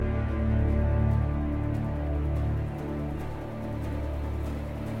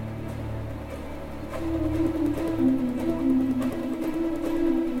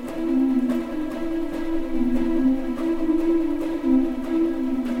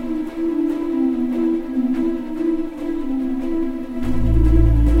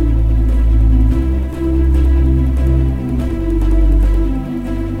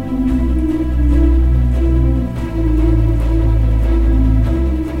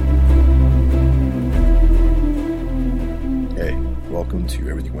welcome to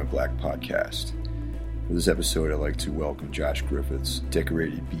Everything Went Black podcast. For this episode, I'd like to welcome Josh Griffiths,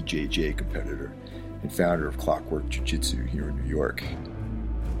 decorated BJJ competitor and founder of Clockwork Jiu-Jitsu here in New York.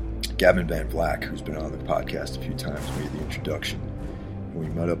 Gavin Van Black, who's been on the podcast a few times, made the introduction, and we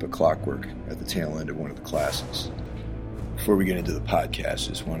met up at Clockwork at the tail end of one of the classes. Before we get into the podcast, I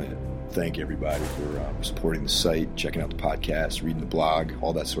just want to thank everybody for supporting the site, checking out the podcast, reading the blog,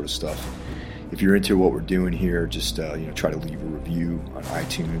 all that sort of stuff. If you're into what we're doing here, just try to leave a review on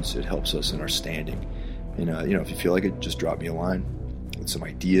iTunes. It helps us in our standing. And if you feel like it, just drop me a line with some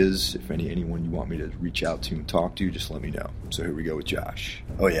ideas. If anyone you want me to reach out to and talk to, just let me know. So here we go with Josh.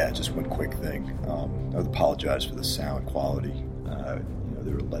 Oh yeah, just one quick thing. I would apologize for the sound quality.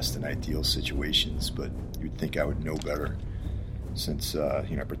 There were less than ideal situations, but you'd think I would know better since I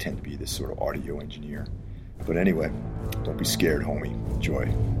pretend to be this sort of audio engineer. But anyway, don't be scared, homie. Enjoy.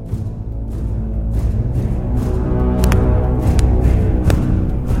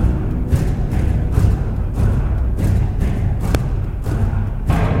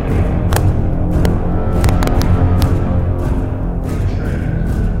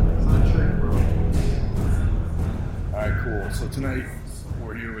 Tonight,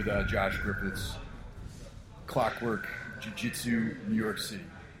 we're here with Josh Griffiths, Clockwork Jiu-Jitsu, New York City.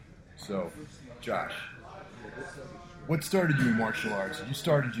 So, Josh, what started you in martial arts? Did you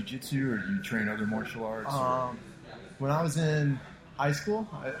start in Jiu-Jitsu or did you train other martial arts? When I was in high school,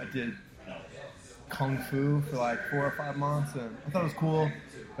 I did Kung Fu for like 4 or 5 months, and I thought it was cool,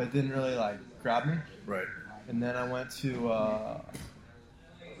 but it didn't really grab me. Right. And then I went to, when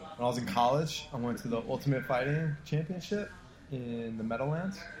I was in college, I went to the Ultimate Fighting Championship in the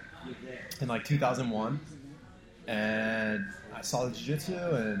Meadowlands in 2001, and I saw the jiu-jitsu,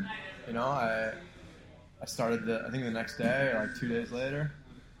 and I started I think the next day or 2 days later,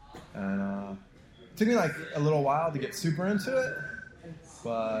 and it took me a little while to get super into it,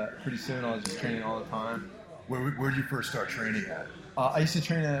 but pretty soon I was just training all the time. Where did you first start training at? I used to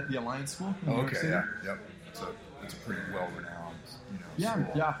train at the Alliance School in New York City. Yep. It's a pretty well-renowned, school.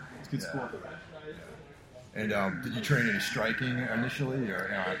 Yeah, it's a good school. And did you train any striking initially,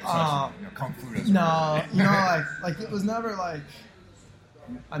 or Kung Fu? Doesn't no, it was never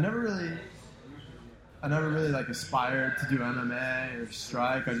I never really aspired to do MMA or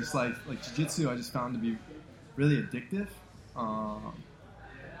strike. I just jiu-jitsu. I just found to be really addictive. I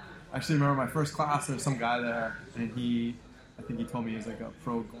actually remember my first class. There was some guy there, and I think he told me he was a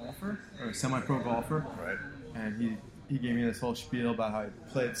pro golfer or a semi-pro golfer, right? And he gave me this whole spiel about how he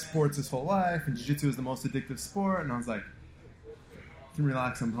played sports his whole life, and jiu-jitsu is the most addictive sport. And I was like, you can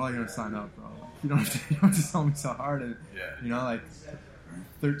relax, I'm probably going to sign up, bro. You don't have to sell me so hard. And,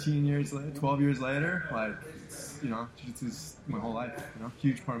 13 years later, 12 years later, jiu-jitsu is my whole life,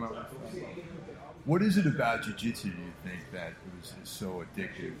 huge part of my life. What is it about jiu-jitsu, do you think, that is so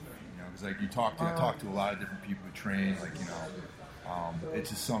addictive? Because I talk to a lot of different people who train, it's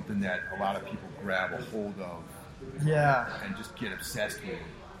just something that a lot of people grab a hold of. Yeah. And just get obsessed with it.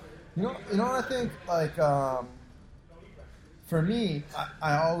 You know what I think? For me,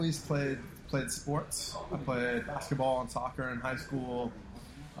 I always played sports. I played basketball and soccer in high school.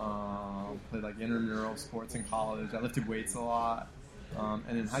 Played intramural sports in college. I lifted weights a lot.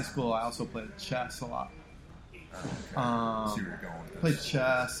 And in high school, I also played chess a lot. Okay. See where you're going with this. Played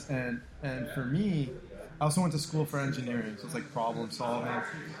chess, and for me, I also went to school for engineering, so it's problem solving.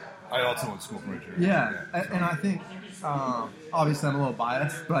 I also went to school for engineering. Yeah. And I think, obviously I'm a little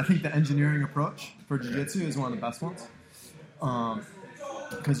biased, but I think the engineering approach for jiu-jitsu is one of the best ones.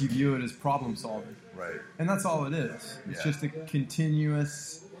 Because you view it as problem solving. Right. And that's all it is. It's just a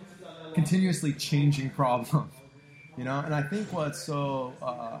continuously changing problem. And I think what's so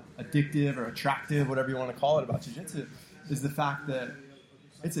addictive or attractive, whatever you want to call it, about jiu-jitsu is the fact that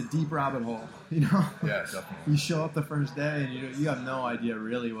it's a deep rabbit hole, Yeah, definitely. You show up the first day and you have no idea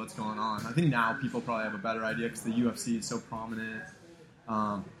really what's going on. I think now people probably have a better idea because the UFC is so prominent.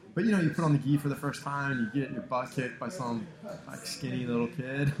 But you put on the gi for the first time and you get your butt kicked by some skinny little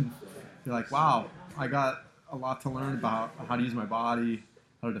kid. And you're like, wow, I got a lot to learn about how to use my body,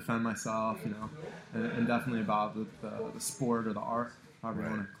 how to defend myself, and definitely about the sport or the art, however you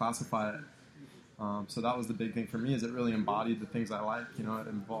want to classify it. So that was the big thing for me, is it really embodied the things I like. It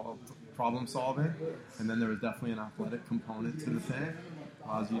involved problem solving, and then there was definitely an athletic component to the thing. It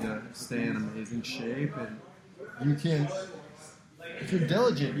allows you to stay in amazing shape, and you can, if you're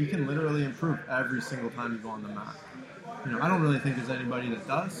diligent, you can literally improve every single time you go on the mat. I don't really think there's anybody that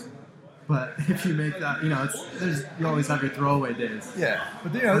does, But if you make that, you always have your throwaway days. Yeah,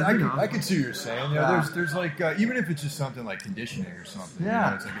 but I can see what you're saying. There's like even if it's just something like conditioning or something.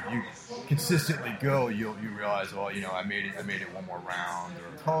 Yeah, it's like if you consistently go, you realize, well, I made it one more round,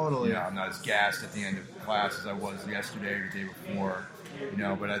 or totally. I'm not as gassed at the end of class as I was yesterday or the day before.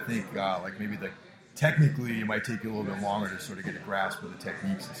 But I think like maybe technically it might take you a little bit longer to sort of get a grasp of the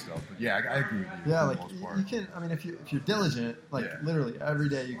techniques and stuff. But yeah, I agree with you. Yeah, for the most part. you can. I mean, if you're diligent, literally every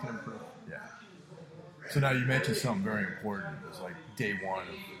day you can improve. Yeah. So now you mentioned something very important. It was like day one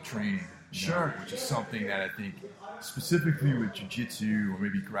of training. Sure. Which is something that I think specifically with jiu-jitsu or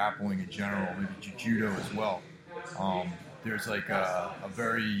maybe grappling in general, maybe judo as well. There's like a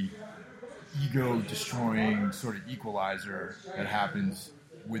very ego-destroying sort of equalizer that happens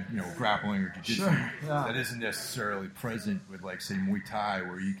with grappling or jiu-jitsu that isn't necessarily present with like say Muay Thai,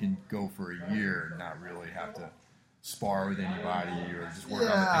 where you can go for a year and not really have to spar with anybody or just work on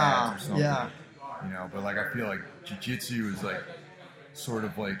the pads or something. Yeah. But like I feel like jiu-jitsu is like sort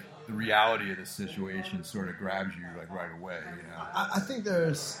of like the reality of the situation sort of grabs you like right away. I think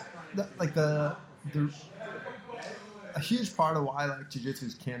there's a huge part of why like jiu-jitsu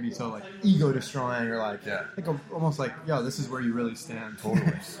can be so like ego destroying or like almost like this is where you really stand.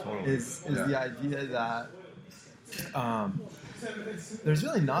 Totally. is the idea that there's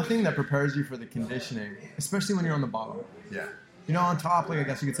really nothing that prepares you for the conditioning, especially when you're on the bottom. Yeah. On top, like I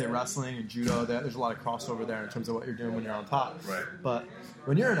guess you could say wrestling and judo, there's a lot of crossover there in terms of what you're doing when you're on top. Right. But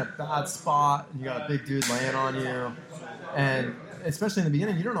when you're in a bad spot and you got a big dude laying on you, and especially in the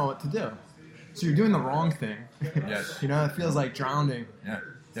beginning, you don't know what to do. So you're doing the wrong thing. Yes. It feels like drowning. Yeah.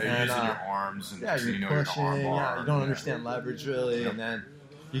 You're using your arms and you're pushing. You don't understand leverage really, and then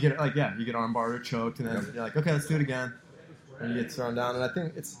you get armbarred or choked, and then you're like, okay, let's do it again, and you get thrown down. And I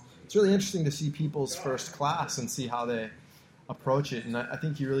think it's really interesting to see people's first class and see how they approach it. And I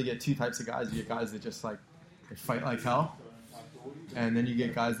think you really get two types of guys. You get guys that just like they fight like hell, and then you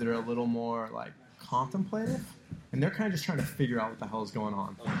get guys that are a little more like contemplative, and they're kind of just trying to figure out what the hell is going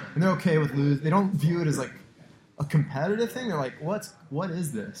on, and they're okay with lose. They don't view it as like a competitive thing. They're like, what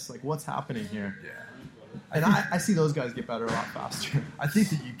is this? Like, what's happening here? Yeah. And I see those guys get better a lot faster. I think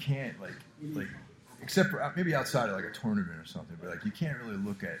that you can't like except for maybe outside of like a tournament or something, but like you can't really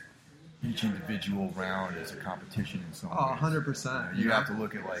look at each individual round as a competition in some way. 100%. You have to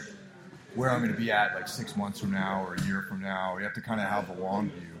look at like where I'm going to be at like 6 months from now or a year from now. You have to kind of have the long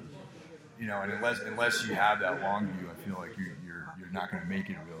view, and unless you have that long view, I feel like you're not going to make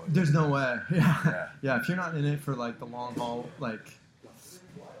it really. There's no way. Yeah. If you're not in it for like the long haul, like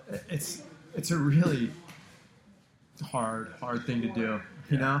it's a really hard thing to do.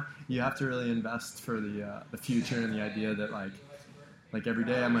 You have to really invest for the future and the idea that like every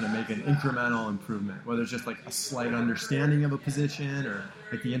day I'm going to make an incremental improvement, whether it's just like a slight understanding of a position or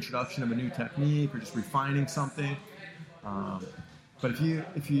like the introduction of a new technique or just refining something. But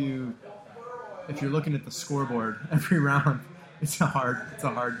if you're looking at the scoreboard every round, it's a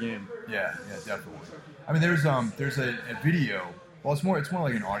hard game. Yeah, definitely. I mean, there's a video. Well, it's more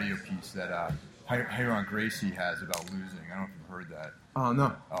like an audio piece that Ryron Gracie has about losing. I don't know if you've heard that. Oh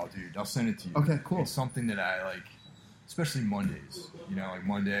no. Oh, dude, I'll send it to you. Okay, cool. It's something that I like, especially Mondays. Like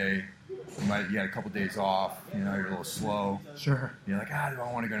Monday, you had a couple days off. You're a little slow. Sure. You're like, do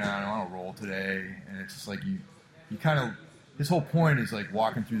I want to go down? I want to roll today. And it's just like you kind of. His whole point is like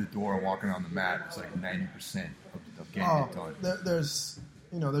walking through the door and walking on the mat. It's like 90% of getting it done. There's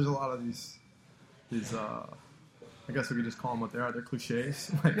a lot of these. I guess we could just call them what they are. They're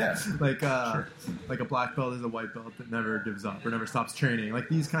cliches. Sure. Like a black belt is a white belt that never gives up or never stops training. Like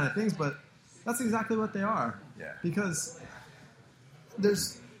these kind of things, but that's exactly what they are. Yeah. Because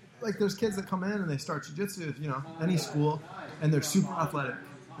there's kids that come in and they start jiu-jitsu, any school, and they're super athletic.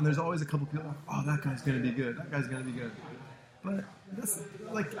 And there's always a couple people like, oh, that guy's going to be good. That guy's going to be good. But that's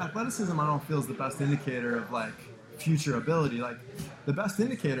like athleticism. I don't feel is the best indicator of like future ability. Like the best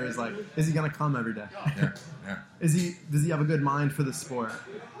indicator is like, is he going to come every day? Yeah. Does he have a good mind for the sport?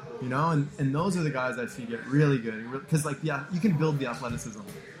 And those are the guys I see get really good because like you can build the athleticism.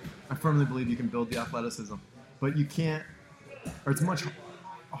 I firmly believe you can build the athleticism, but you can't, or it's much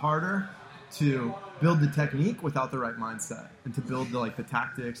harder to build the technique without the right mindset and to build the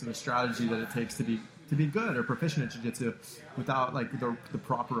tactics and the strategy that it takes to be good or proficient at jiu-jitsu without like the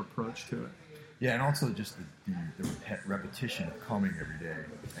proper approach to it. Yeah, and also just the repetition of coming every day.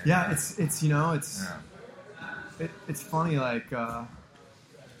 It's funny like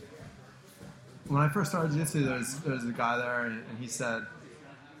when I first started jiu-jitsu, there's a guy there and he said,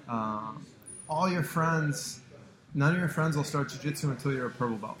 none of your friends will start jiu-jitsu until you're a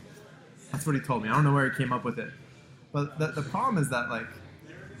purple belt. That's what he told me. I don't know where he came up with it. But the problem is that, like,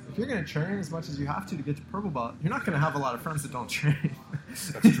 if you're going to train as much as you have to get your purple belt, you're not going to have a lot of friends that don't train.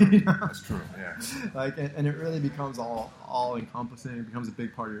 That's true. You know? That's true. Yeah. Like, and it really becomes all encompassing. It becomes a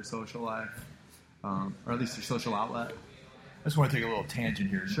big part of your social life, or at least your social outlet. I just want to take a little tangent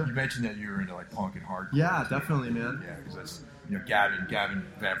here. Sure. You mentioned that you were into like punk and hardcore. Yeah, definitely, man. Yeah, because that's Gavin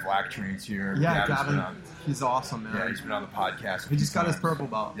Van Vlack trains here. Yeah, Gavin, he's awesome, man. Yeah, he's been on the podcast. He just got his purple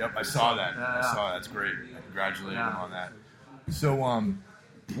belt. Yep, I saw that. Yeah, I saw that. That's great. I congratulate him on that. So,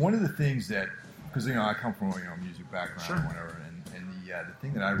 one of the things that, because I come from music background Sure. or whatever, and the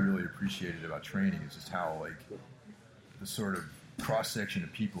thing that I really appreciated about training is just how like the sort of cross section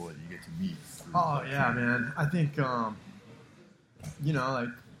of people that you get to meet. Oh yeah, man. I think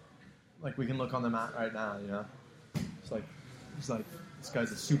like we can look on the mat right now. It's like this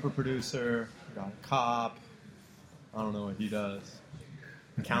guy's a super producer. We got a cop. I don't know what he does.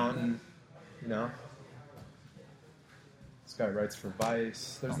 Accountant. This guy writes for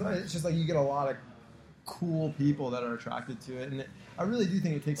Vice. It's just like you get a lot of cool people that are attracted to it, and I really do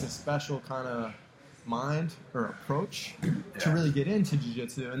think it takes a special kind of mind or approach to really get into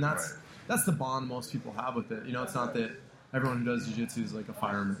jiu-jitsu, and that's the bond most people have with it. It's not that everyone who does jiu-jitsu is like a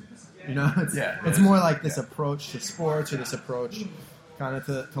fireman. It's more like this approach to sports or this approach kind of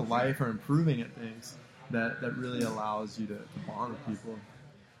to life or improving at things that really allows you to bond with people.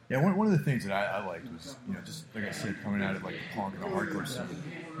 Yeah, one of the things that I liked was, just like I said, coming out of like the punk and the hardcore scene,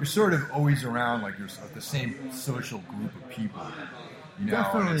 you're sort of always around like you're the same social group of people.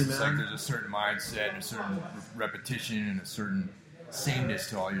 Definitely, and it's man. like there's a certain mindset and a certain repetition and a certain sameness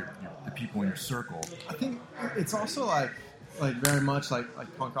to all the people in your circle. I think it's also like very much like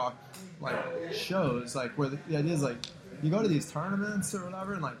punk rock like shows, like where the idea is like you go to these tournaments or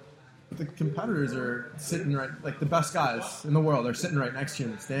whatever, and like the competitors are sitting right, like the best guys in the world are sitting right next to you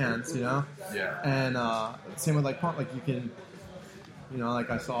in the stands, Yeah. And same with like punk, like you can, like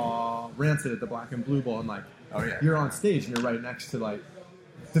I saw Rancid at the Black and Blue Bowl, and like you're on stage and you're right next to like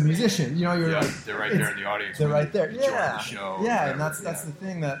the musician, you're like they're right there in the audience. They're right there, The show, and that's the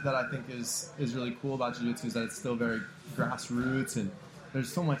thing that I think is really cool about jiu-jitsu, is that it's still very grassroots and there's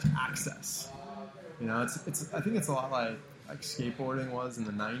so much access. It's I think it's a lot like skateboarding was in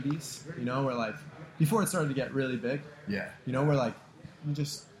the 90s, where like before it started to get really big. Yeah. Where like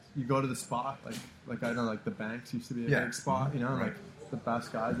you go to the spot, like I know like the Banks used to be a big spot, like the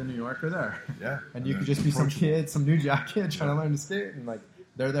best guys in New York are there. Yeah. And you could just be some kid, some New Jack kid trying to learn to skate, and like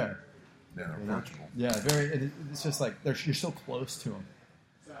they're there. Yeah, they're approachable. Yeah, it's just like you're so close to them.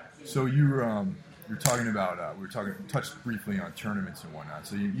 So you're talking about touched briefly on tournaments and whatnot.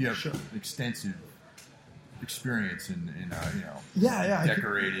 So you have extensive experience in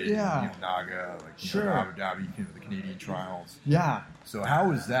decorated Naga, like Abu Dhabi, the Canadian trials. Yeah. So how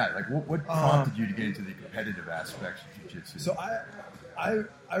was that? Like, what prompted you to get into the competitive aspects of jiu-jitsu? So I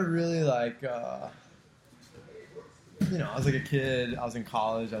really like. I was like a kid. I was in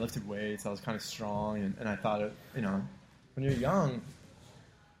college. I lifted weights. I was kind of strong, and I thought when you're young,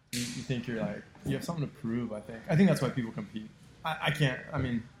 you think you're like you have something to prove. I think that's why people compete. I can't. I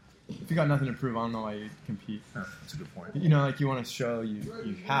mean, if you got nothing to prove, I don't know why you compete. Oh, that's a good point. Like you want to show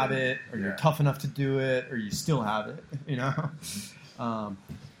you have it, or you're tough enough to do it, or you still have it.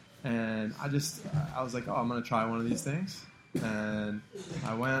 And I was like, oh, I'm gonna try one of these things, and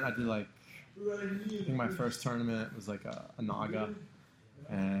I went. I did like. I think my first tournament was like a Naga,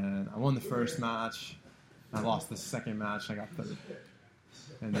 and I won the first match. I lost the second match, and I got third.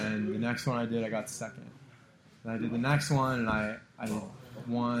 And then the next one I did, I got second. And I did the next one, and I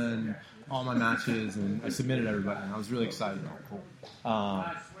won all my matches, and I submitted everybody, and I was really excited.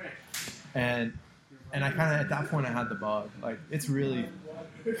 And I kind of, at that point, I had the bug. Like, it's really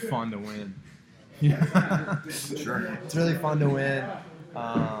fun to win. Sure. It's really fun to win.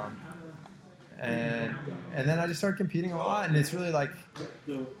 And then I just started competing a lot, and it's really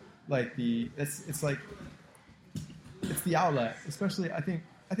it's the outlet. Especially, I think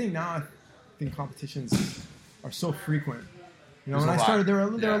now competitions are so frequent. When I started, they're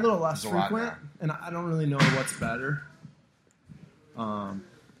a little less frequent, and I don't really know what's better. But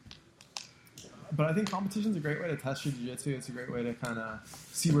I think competition's a great way to test your jiu-jitsu. It's a great way to kind of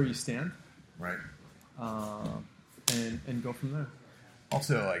see where you stand, right? And go from there.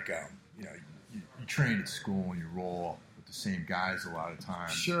 Also, like you train at school and you roll with the same guys a lot of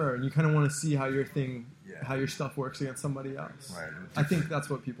times. Sure, and you kind of want to see how your stuff works against somebody else. Right. I think that's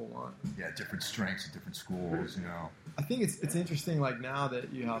what people want. Yeah, different strengths at different schools, I think it's interesting, like now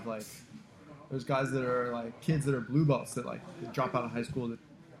that you have like there's guys that are like kids that are blue belts that like drop out of high school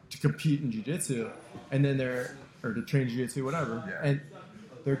to compete in jiu-jitsu, and then or to train jiu-jitsu, whatever, and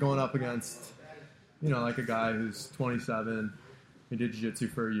they're going up against like a guy who's 27 he did jiu-jitsu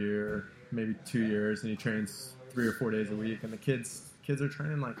for a year, maybe 2 years, and he trains 3 or 4 days a week. And the kids are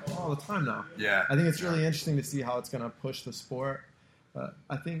training like all the time now. Yeah. I think it's really interesting to see how it's going to push the sport.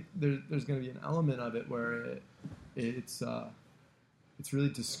 I think there's going to be an element of it where it's really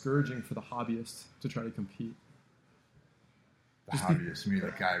discouraging for the hobbyist to try to compete. The hobbyist, you mean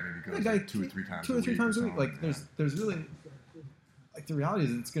the guy maybe goes like 2 or 3 times a week. 2 or 3 times a week. Like there's really, like, the reality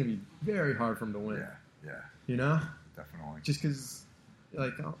is it's going to be very hard for him to win. Yeah. You know? Definitely. Just because,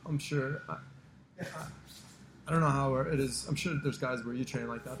 like, I'm sure, I don't know how it is. I'm sure there's guys where you train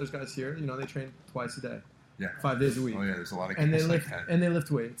like that. There's guys here, they train twice a day. Yeah. 5 days a week. Oh yeah, there's a lot of and guys lift, like that. and they lift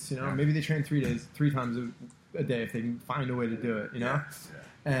weights. Yeah. Maybe they train 3 times a day if they can find a way to do it. Yeah.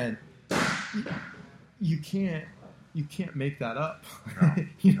 And you can't make that up. No.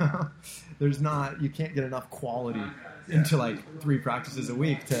 You can't get enough quality into like 3 practices a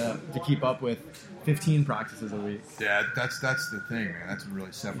week to keep up with 15 practices a week. Yeah, that's the thing, man. That's what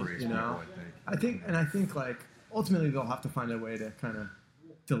really separates people, I think. I think like ultimately they'll have to find a way to kind of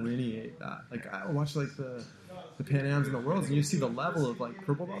delineate that. Like, I watch like the Pan Ams and the Worlds, and you see the level of like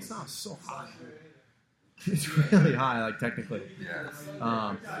purple belts now is so high. It's really high, like, technically. Yeah.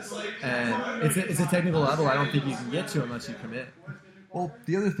 And it's a technical level I don't think you can get to unless you commit. Well,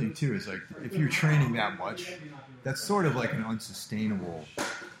 the other thing too is, like, if you're training that much, that's sort of like an unsustainable,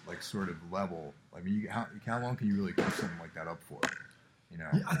 like, sort of level. I mean, how long can you really keep something like that up for? Yeah,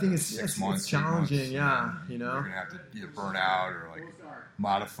 I think it's 6 months, challenging. 8 months, yeah, you're gonna have to either burn out or like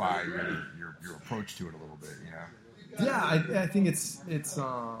modify your approach to it a little bit. Yeah, I think it's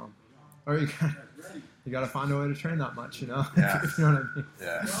or you got to find a way to train that much. Yeah. If you know what I mean.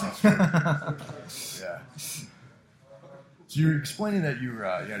 Yeah. Yeah. So you were explaining that you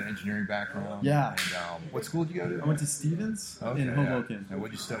had an engineering background. Yeah. And what school did you go to? I went to Stevens in Hoboken. And what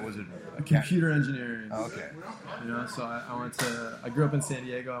did you study? Was it computer engineering? Oh, okay. So I grew up in San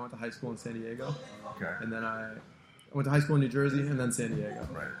Diego. I went to high school in San Diego. Okay. And then I went to high school in New Jersey and then San Diego.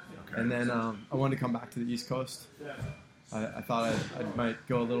 Right. Okay. And then I wanted to come back to the East Coast. I thought I might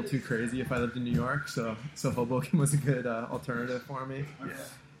go a little too crazy if I lived in New York, so Hoboken was a good alternative for me. Yeah.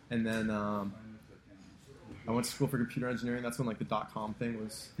 And then I went to school for computer engineering. That's when like the .com thing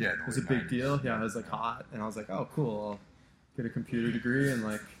was a big deal. Yeah, it was like hot, and I was like, oh, cool. I'll get a computer degree and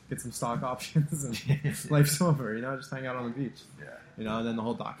like get some stock options, and life's over. Just hang out on the beach. Yeah. And then the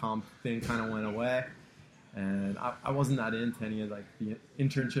whole .com thing kind of went away, and I wasn't that into any of like the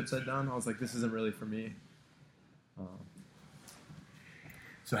internships I'd done. I was like, this isn't really for me.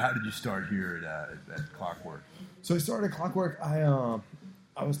 So how did you start here at Clockwork? So I started Clockwork. I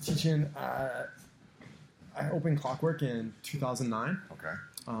was teaching. I opened Clockwork in 2009. Okay.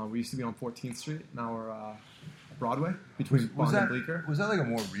 We used to be on 14th Street. Now we're Broadway between Bond and Bleecker. Was that like a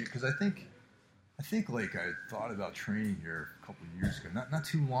more because I think like I thought about training here a couple of years ago, not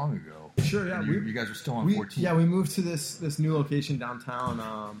too long ago. Sure. Yeah. You guys are still on 14th. Yeah, we moved to this new location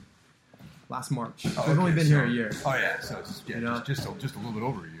downtown. Last March. Oh, We've only been here a year. Oh yeah, so it's just a little bit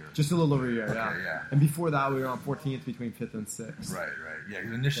over a year. Just a little over a year, yeah. And before that, we were on 14th between 5th and 6th. Right. Yeah,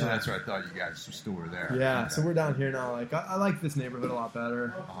 because initially that's where I thought you guys still were there. Yeah, so we're down here now. Like I like this neighborhood a lot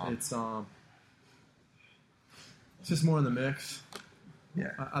better. Uh-huh. It's just more in the mix.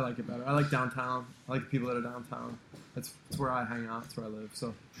 Yeah. I like it better. I like downtown. I like the people that are downtown. It's where I hang out. It's where I live.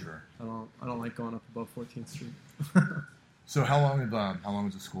 So sure. I don't like going up above 14th Street. So how long has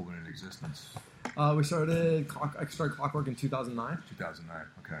the school been in existence?2009,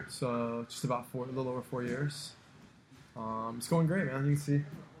 okay. So just about a little over 4 years. It's going great, man. You can see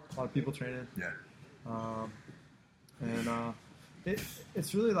a lot of people training. Yeah. And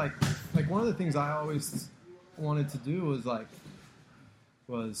it's really like one of the things I always wanted to do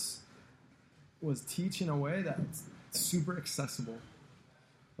was teach in a way that's super accessible.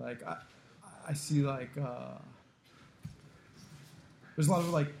 Like I see like. There's a lot of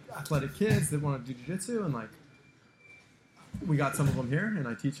like athletic kids that want to do jiu-jitsu, and like we got some of them here, and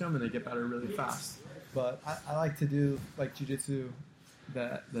I teach them, and they get better really fast. But I like to do like jiu-jitsu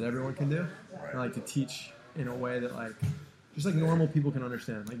that everyone can do. Right. I like to teach in a way that like just like normal people can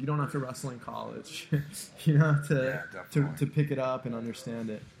understand. Like you don't have to wrestle in college, to pick it up and understand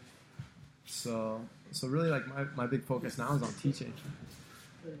it. So really like my big focus now is on teaching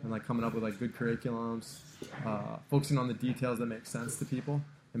and like coming up with like good curriculums. Focusing on the details that make sense to people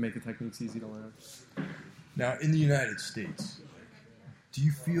and make the techniques easy to learn. Now, in the United States, do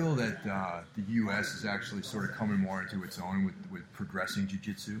you feel that the U.S. is actually sort of coming more into its own with progressing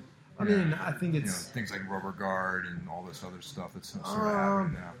jiu-jitsu? I mean, I think it's... things like rubber guard and all this other stuff that's sort of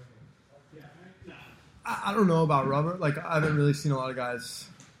happening now. I don't know about rubber. Like, I haven't really seen a lot of guys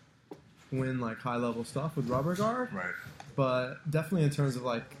win, like, high-level stuff with rubber guard. Right. But definitely in terms of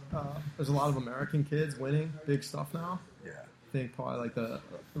like, there's a lot of American kids winning big stuff now. Yeah. I think probably like the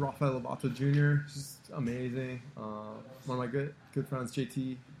Rafael Lobato Jr. He's amazing. One of my good friends,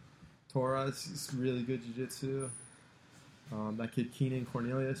 JT Torres, he's really good jiu-jitsu. That kid Keenan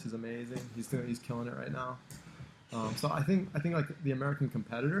Cornelius is amazing. He's killing it right now. So I think like the American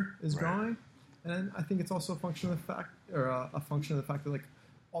competitor is growing, and I think it's also a function of the fact, that like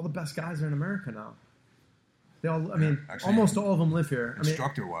all the best guys are in America now. They all, I mean, actually, almost all of them live here.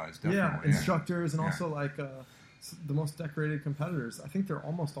 Instructor-wise, definitely. Yeah, instructors and also like the most decorated competitors. I think they're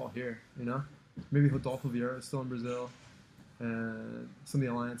almost all here. You know, maybe Rodolfo Vieira is still in Brazil, and some of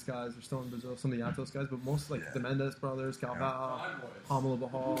the Alliance guys are still in Brazil. Some of the Atos guys, but most like the Mendes brothers, Calval, Hamala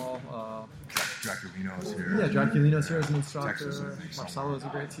Bahal. Draculino's here. Yeah, Draculino's here as an instructor. Marcelo is a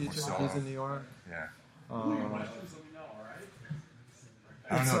great teacher. He's in New York. Yeah.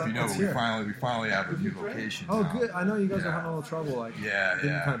 I don't know if you know, but we finally have a new location. Oh, now. good! I know you guys are having a little trouble. Like,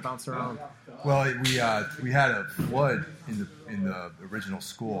 didn't kind of bounce around. Well, we had a flood in the original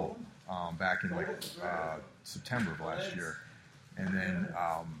school back in like September of last year, and then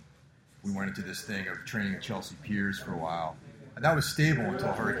we went into this thing of training at Chelsea Piers for a while, and that was stable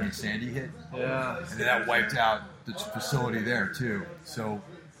until Hurricane Sandy hit. Yeah, and then that wiped out the facility there too. So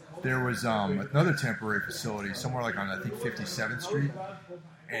there was another temporary facility somewhere like on I think 57th Street.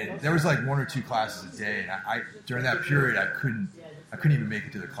 And there was like one or two classes a day, and I during that period I couldn't even make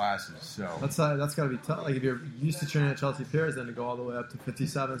it to the classes. So that's got to be tough. Like if you're used to training at Chelsea Piers, then to go all the way up to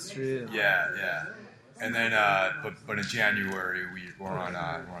 57th Street. Yeah. And then, but in January we're on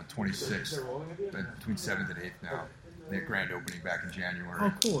 26th, between 7th and 8th now. The grand opening back in January.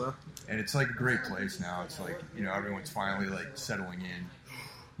 Oh, cool. Yeah. And it's like a great place now. It's like everyone's finally like settling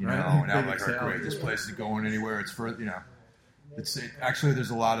in, right. And I'm like, oh, great, this place isn't going anywhere. It's for actually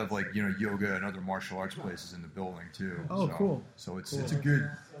there's a lot of like yoga and other martial arts places in the building too. Oh, so, cool. So it's a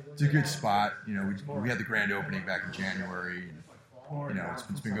good spot. We had the grand opening back in January. And,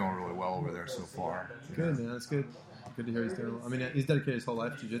 it's been going really well over there so far. Good, man. That's good. Good to hear he's doing well. I mean, he's dedicated his whole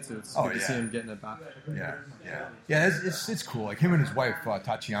life to jiu-jitsu. It's good to see him getting it back. Yeah. It's cool. Like him and his wife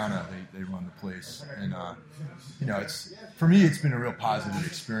Tatiana, they run the place, and it's for me it's been a real positive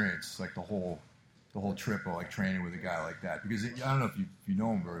experience. Like the whole trip of like training with a guy like that, because I don't know if you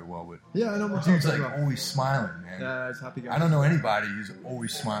know him very well, but yeah, I know. Dude's like always smiling, man. Yeah, he's a happy guy. I don't know anybody who's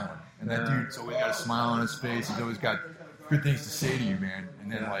always smiling, and that dude's always got a smile on his face. He's always got good things to say to you, man.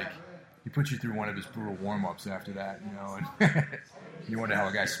 And then like he puts you through one of his brutal warm-ups after that, and you wonder how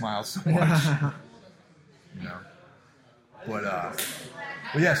a guy smiles so much,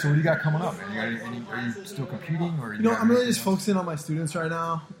 But yeah, so what do you got coming up, man? Are you still competing, or I'm really just focusing on my students right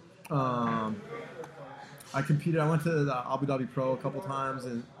now. I competed. I went to the Abu Dhabi Pro a couple times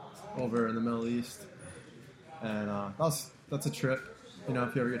over in the Middle East, and that's a trip.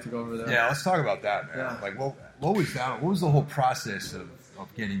 If you ever get to go over there. Yeah, let's talk about that, man. Yeah. Like, what was that? What was the whole process of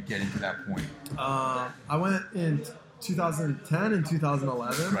getting to that point? I went in 2010 and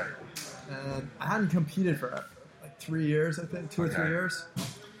 2011, right? And I hadn't competed for like 3 years, I think, 2 or 3 years,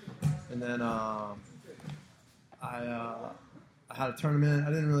 and then I had a tournament. I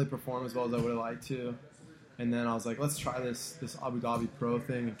didn't really perform as well as I would have liked to. And then I was like, let's try this Abu Dhabi Pro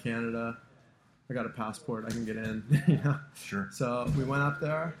thing in Canada. I got a passport. I can get in, Sure. So we went up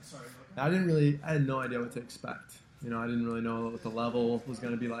there. I had no idea what to expect. I didn't really know what the level was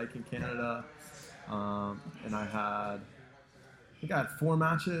going to be like in Canada. And I think I had 4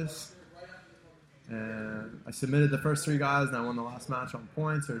 matches. And I submitted the first 3 guys, and I won the last match on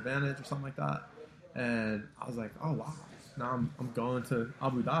points or advantage or something like that. And I was like, oh, wow. Now I'm going to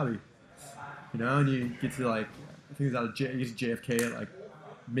Abu Dhabi. And you get to like, I think it's you get to JFK at like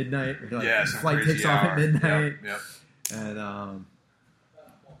midnight. Or like, the flight takes off at midnight. Yep. And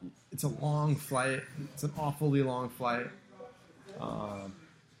it's a long flight. It's an awfully long flight.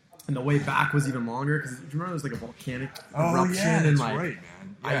 And the way back was even longer because do you remember there was like a volcanic eruption in like right,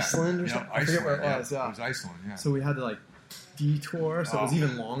 man. Iceland or something? Iceland, I forget where it was. Yeah. It was Iceland. Yeah. So we had to like detour, so it was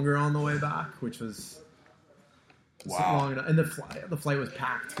even longer on the way back, which was long enough. And the flight was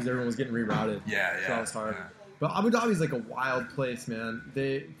packed because everyone was getting rerouted. Yeah. So that was hard. Yeah. But Abu Dhabi is like a wild place, man.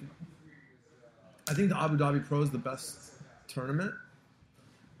 I think the Abu Dhabi Pro is the best tournament.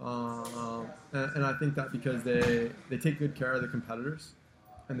 And I think that because they take good care of the competitors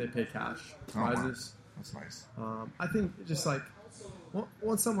and they pay cash prizes. That's nice. I think just like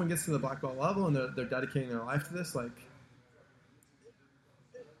once someone gets to the black belt level and they're dedicating their life to this, like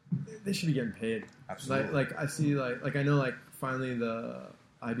they should be getting paid. Absolutely. Like I see like I know like finally the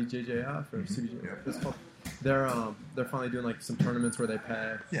IBJJF or CBJJF, it's called, they're finally doing like some tournaments where they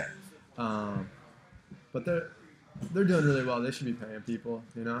pay. Yeah. But they're doing really well. They should be paying people,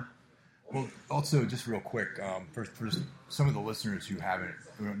 Well, also, just real quick, for some of the listeners who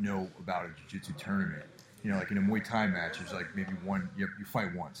don't know about a jiu-jitsu tournament, like in a Muay Thai match, there's like maybe you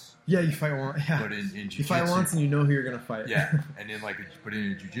fight once. Yeah, you fight once. Yeah. But in jiu-jitsu, you fight once and you know who you're gonna fight. Yeah, and then but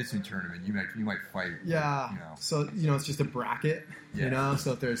in a jiu-jitsu tournament, you might fight. Yeah. So it's just a bracket. Yeah.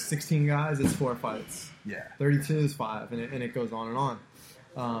 So if there's 16 guys, it's 4 fights. Yeah. 32 is 5, and it goes on and on.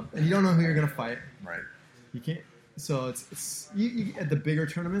 And you don't know who you're gonna fight. Right. You can't. So it's you at the bigger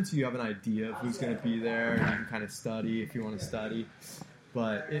tournaments, you have an idea of who's going to be there, and you can kind of study if you want to study.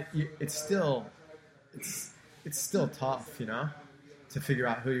 But it's still tough, to figure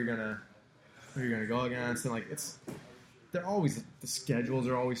out who you're gonna go against, and the schedules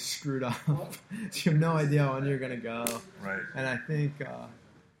are always screwed up, so you have no idea when you're gonna go. Right. And I think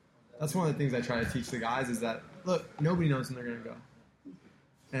that's one of the things I try to teach the guys is that look, nobody knows when they're gonna go,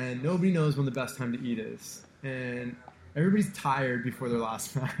 and nobody knows when the best time to eat is. And everybody's tired before their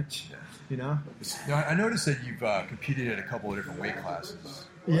last match, Now, I noticed that you've competed at a couple of different weight classes.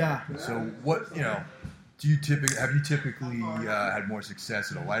 Yeah. So what, have you typically had more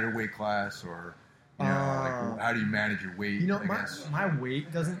success at a lighter weight class, or how do you manage your weight? My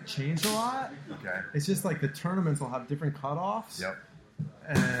weight doesn't change a lot. Okay. It's just like the tournaments will have different cutoffs. Yep.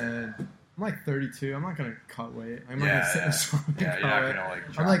 And I'm like 32. I'm not gonna cut weight. I'm not gonna sit in a strong you're not gonna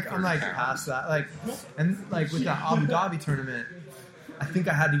I'm past that. With that Abu Dhabi tournament, I think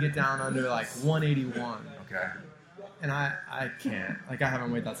I had to get down under 181. Okay. And I can't. I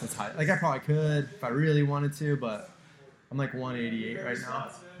haven't weighed that since high. I probably could if I really wanted to, but I'm 188 right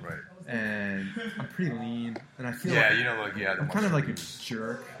now. Right. And I'm pretty lean, and I feel I'm kind of like a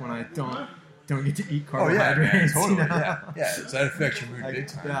jerk when I don't get to eat Oh yeah, carbohydrates. man, totally. Yeah. So that affects your mood big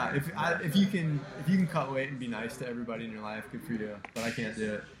time. Yeah, if you can cut weight and be nice to everybody in your life, good for you. But I can't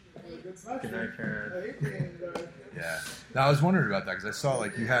do it. Good night, Karen. Yeah. Now I was wondering about that because I saw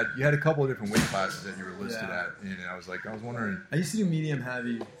you had a couple of different weight classes that you were listed at, and I was wondering. I used to do medium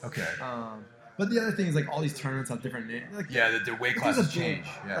heavy. Okay. But the other thing is all these tournaments have different names. The weight classes change.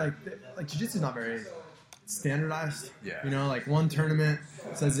 Yeah. Jiu-jitsu is not very standardized. Yeah. One tournament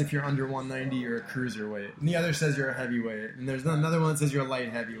says if you're under 190, you're a cruiserweight, and the other says you're a heavyweight, and there's another one that says you're a light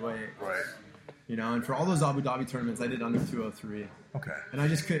heavyweight. Right. And for all those Abu Dhabi tournaments, I did under 203. Okay. And I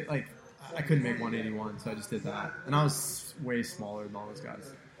just I couldn't make 181, so I just did that, and I was way smaller than all those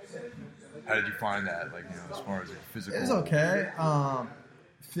guys. How did you find that? As far as physical. It was okay.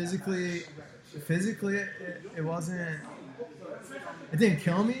 Physically, it wasn't. It didn't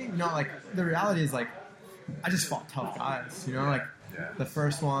kill me. The reality is I just fought tough guys. The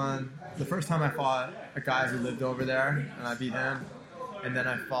first time I fought a guy who lived over there, and I beat him. And then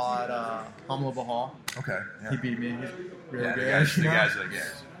I fought Hamlo Bahal. Okay. Yeah. He beat me. He's really good. The guys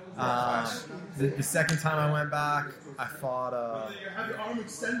are the second time I went back, I fought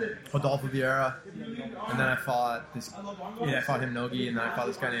Rodolfo Vieira, and then I fought I fought him Nogi, and then I fought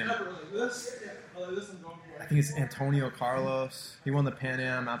this guy named I think it's Antonio Carlos. He won the Pan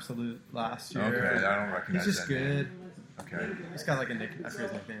Am Absolute last year. Okay, I don't recognize. He's just good. Okay. He's got a nickname. I forget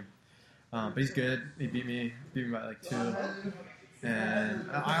his nickname. But he's good. He beat me by 2. And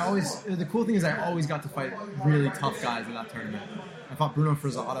the cool thing is I always got to fight really tough guys in that tournament. I fought Bruno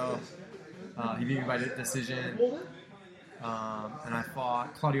Frazado. He beat me by decision. And I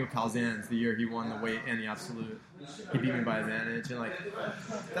fought Claudio Calzans the year he won the weight and the absolute. He beat me by advantage. And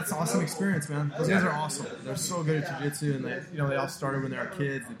that's an awesome experience, man. Those guys are awesome. They're so good at jiu-jitsu, and they all started when they were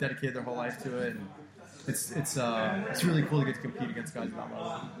kids. They dedicated their whole life to it. And it's really cool to get to compete against guys at that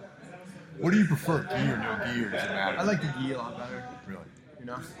level. What do you prefer, gi or no gi, or does it matter? I like the gi a lot better. Really?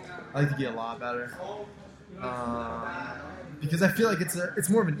 I like the gi a lot better. Because I feel like it's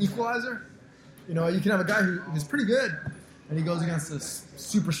more of an equalizer. You can have a guy who's pretty good, and he goes against a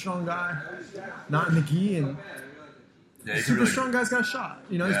super strong guy, not in the gi, and super strong guy's got a shot.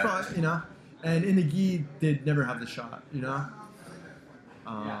 He's probably, and in the gi, they'd never have the shot.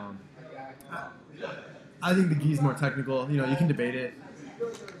 I think the gi's more technical. You can debate it.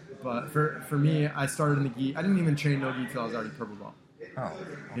 But for me, I started in the gi. I didn't even train no gi till I was already purple belt. Oh.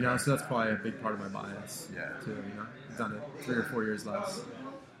 Okay. So that's probably a big part of my bias. Yeah. Too, I've done it 3 or 4 years less.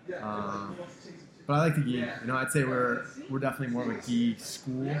 But I like the gi. I'd say we're definitely more of a gi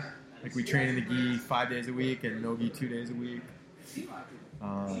school. We train in the gi 5 days a week and no gi 2 days a week.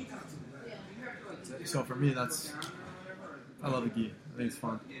 So for me, I love the gi. I think it's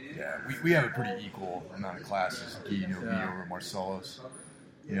fun. Yeah, we have a pretty equal amount of classes, gi, no gi over Marcelos.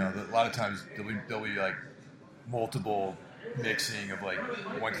 A lot of times there'll be multiple mixing of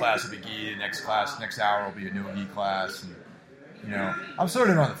one class will be gi, next hour will be a no gi class, and I'm sort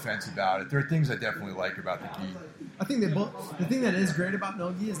of on the fence about it. There are things I definitely like about the gi. I think they both. The thing that is great about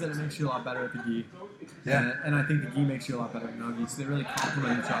no gi is that it makes you a lot better at the gi. Yeah. And I think the gi makes you a lot better at no gi. So they really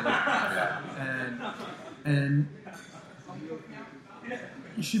complement each other. Yeah. And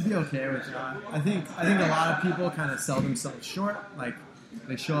you should be okay with that. I think a lot of people kind of sell themselves short. Like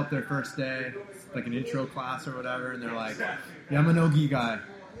they show up their first day, like an intro class or whatever, and they're like, "Yeah, I'm a no gi guy."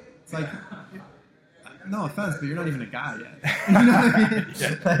 It's like, no offense, but you're not even a guy yet. You know what I mean?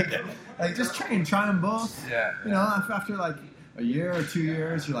 Yeah. Like just try them both. Yeah. You know, after like a year or 2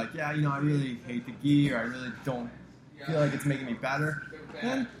 years, you're like, yeah, I really hate the gi, or I really don't feel like it's making me better.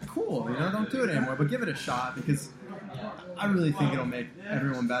 Then cool, don't do it anymore, but give it a shot because I really think it'll make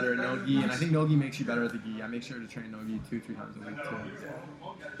everyone better at no gi, and I think no gi makes you better at the gi. I make sure to train no gi 2-3 times a week too.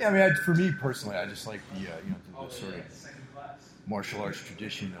 Yeah, I mean, for me personally, I just like the sort of martial arts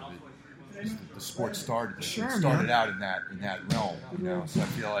tradition of it. The sport started out in that realm, So I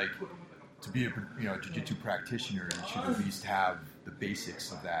feel like to be a jiu-jitsu practitioner, you should at least have the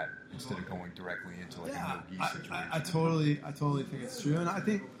basics of that instead of going directly into like a no-gi situation. I totally think it's true, and I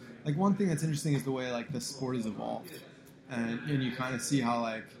think like one thing that's interesting is the way like the sport has evolved, and you kind of see how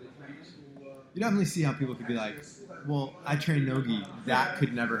like you definitely see how people could be like, well, I train no-gi, that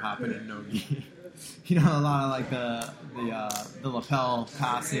could never happen in no-gi. A lot of like the lapel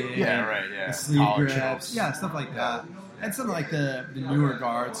passing, the sleeve collar grips, chops. Stuff like that. And some like the newer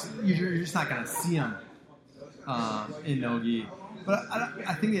guards, you're just not gonna see them in no-gi. But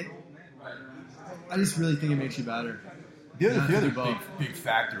I just really think it makes you better. The other big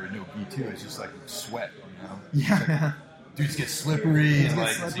factor in no-gi too is just like sweat, Yeah. Dudes get slippery and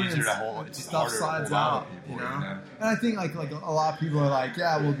like it's easier to hold. It's stuff harder slides to hold out, people, And I think like a lot of people are like,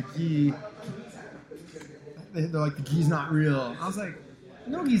 yeah, well the gi. They're like, the gi's not real. I was like,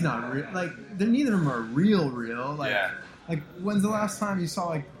 no gi's not real. Like, neither of them are real. Like, like when's the last time you saw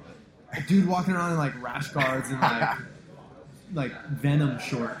like a dude walking around in like rash guards and like Venom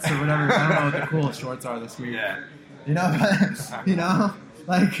shorts or whatever? I don't know what the cool shorts are this week. Yeah.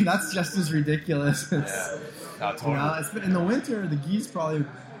 Like that's just as ridiculous. Totally. In the winter, the gi's probably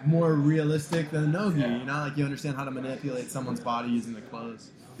more realistic than the no gi. Like you understand how to manipulate someone's body using the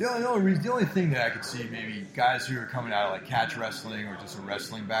clothes. The only thing that I could see, maybe guys who are coming out of like catch wrestling or just a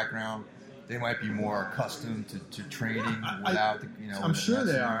wrestling background, they might be more accustomed to training without the, I'm sure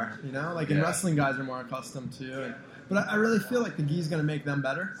they are, and wrestling guys are more accustomed to. But I really feel like the gi is going to make them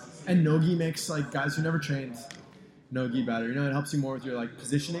better, and no gi makes like guys who never trained no gi better. It helps you more with your like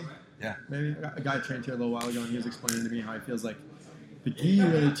positioning. Yeah. Maybe a guy trained here a little while ago, and he was explaining to me how he feels like the gi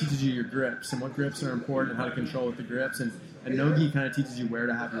really teaches you your grips and what grips are important and how to control with the grips, and no-gi kind of teaches you where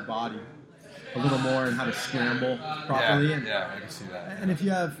to have your body a little more and how to scramble properly. Yeah, I can see that. And if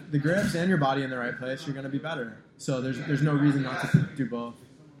you have the grips and your body in the right place, you're going to be better. So there's no reason not to do both.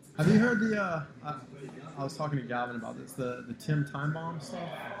 Have you heard the? I was talking to Gavin about this. The Tim Time Bomb stuff.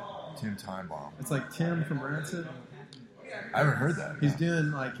 Tim Time Bomb. It's like Tim from Rancid. I haven't heard that. He's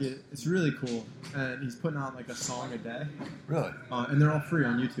doing like it's really cool, and he's putting out like a song a day. Really? And they're all free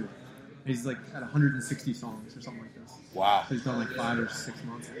on YouTube. He's like at 160 songs or something like this. Wow. So he's done like 5 or 6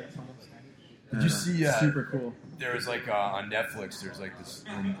 months, I guess, almost. Did you see? Super cool. There was like on Netflix. There's like this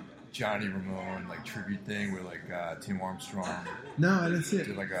Johnny Ramone like tribute thing where like Tim Armstrong. No, I didn't see it.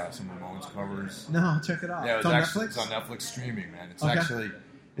 Did like some Ramones covers. No, I'll check it out. Yeah, it's on Netflix. It's on Netflix streaming, man. It's actually.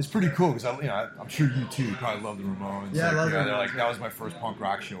 It's pretty cool because I'm sure you too. You probably love the Ramones. Yeah, I love them. They're like that was my first punk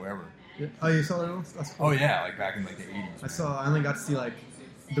rock show ever. Yeah. Oh, you saw the Ramones? That's cool. Oh yeah, like back in like the 80s. I only got to see like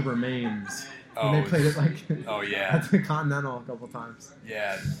the Remains. When they played it like at the Continental a couple times.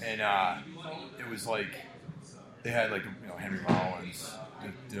 Yeah, and it was like they had like Henry Rollins,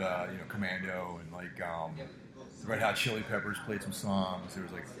 Commando, and like the Red Hot Chili Peppers played some songs. There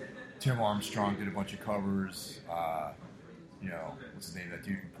was like Tim Armstrong did a bunch of covers. What's his name? That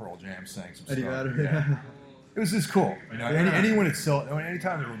dude from Pearl Jam sang some Eddie stuff. Vedder, yeah. It was just cool.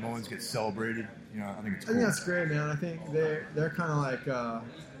 Anytime the Ramones get celebrated, I think it's cool. I think that's great, man. I think they're kind of like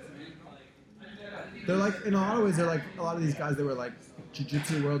they're like in a lot of ways they're like a lot of these guys that were like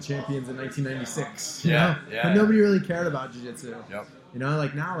jiu-jitsu world champions in 1996. Yeah. But nobody really cared about jiu-jitsu. Yep.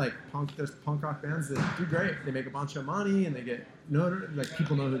 Like now, like there's punk rock bands that do great. They make a bunch of money and they get like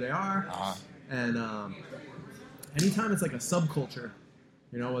people know who they are. Uh-huh. And anytime it's like a subculture,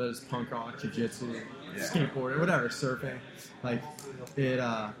 whether it's punk rock, jiu-jitsu, skateboarding, whatever, surfing, like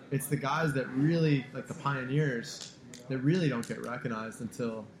it's the guys that really like the pioneers that really don't get recognized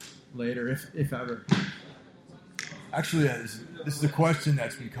until later, if ever. Actually, this is a question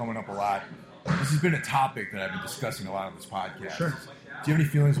that's been coming up a lot. This has been a topic that I've been discussing a lot on this podcast. Sure. Do you have any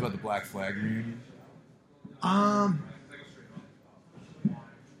feelings about the Black Flag reunion?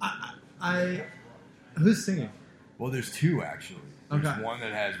 Who's singing? Well, there's two actually. There's Okay. one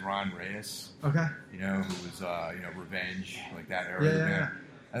that has Ron Reyes, Okay. who was Revenge, like that era Yeah, of the yeah, band. yeah.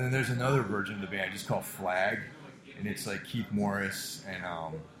 And then there's another version of the band just called Flag, and it's like Keith Morris and I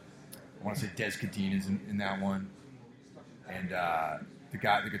want to say Des Cadine is in that one, and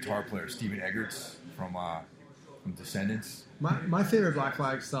the guitar player Steven Eggerts from Descendants. My favorite Black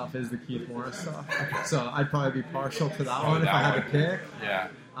Flag stuff is the Keith Morris stuff. So I'd probably be partial to that one if that I had one. to pick. Yeah.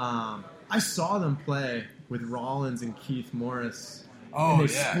 I saw them play with Rollins and Keith Morris. Oh, and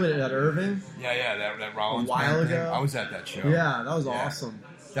they yeah. split it at Irving. Yeah, that Rollins A while band thing. ago. I was at that show. Yeah, that was awesome.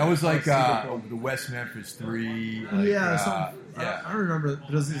 That was like That was super the West Memphis 3. Like, I yeah. don't remember, but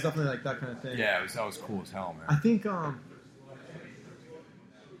it was definitely like that kind of thing. Yeah, that was cool as hell, man. I think,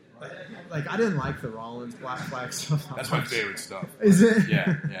 like I didn't like the Rollins Black Flag stuff. that That's my much. favorite stuff. Is it?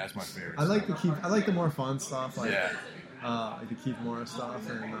 Yeah, that's my favorite. I like the more fun stuff, like Yeah. like the Keith Morris stuff,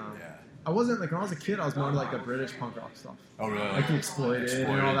 and Yeah. I wasn't like when I was a kid. I was more into like the British punk rock stuff, Oh, really? like the Exploited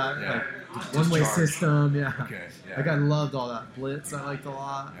and all that, yeah. like One Way Discharge. System. Yeah. Okay, yeah. Like I loved all that. Blitz, I liked a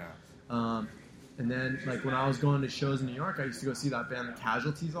lot. Yeah. And then like when I was going to shows in New York, I used to go see that band, The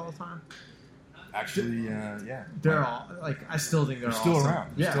Casualties, all the time. Actually, yeah. They're all like I still think they're still awesome.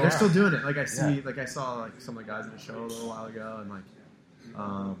 around. They're Yeah, still they're still around. doing it. Like I see, Yeah. like I saw like some of the guys in the show a little while ago, and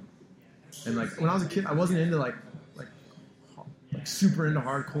like when I was a kid, I wasn't into like super into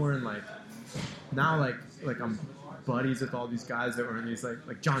hardcore, and like now like I'm buddies with all these guys that were in these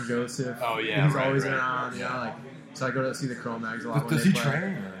like John Joseph. Oh, yeah, he's right, always right. around. Yeah. Like so I go to see the Cro-Mags a lot. when Does they he play.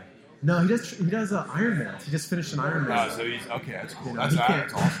 train? Or? No, he does Iron Man. He just finished an Iron Man. Oh, so he's okay. That's cool. You know, That's he can't.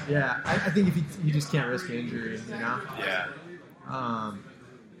 that's awesome. Yeah, I think if he just can't risk injury, you know. Yeah.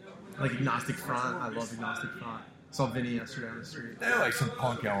 Like Agnostic Front, I love Agnostic Front. Saw Vinny yesterday on the street. They have like some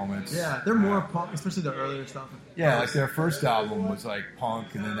punk elements. Yeah, they're more punk, especially the earlier stuff. Yeah, like their first album was like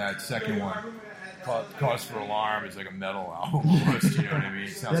punk, and then that second one, Cause for Alarm, is like a metal album almost. You know what I mean?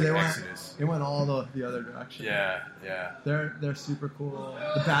 It sounds they like went Exodus. they went all the other direction. Yeah. They're super cool.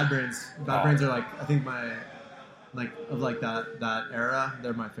 The Bad Brains. Bad Brains are like I think my that era.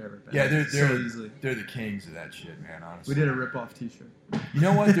 They're my favorite band. Yeah, so easily. they're the kings of that shit, man. Honestly, We did a rip-off T-shirt. You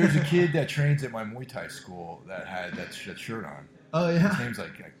know what? There's a kid that trains at my Muay Thai school that had that shirt on. Oh yeah. His name's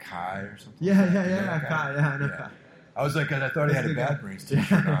like Kai or something. Yeah, You know yeah, that guy? Kai. Yeah, I know Yeah. Kai. I was like, I thought he had a That's the Bad guy. Brains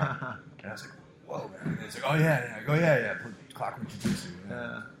T-shirt on, and I was like, whoa, man. And it's like, oh yeah. I go, yeah. Clockwork Jiu-Jitsu.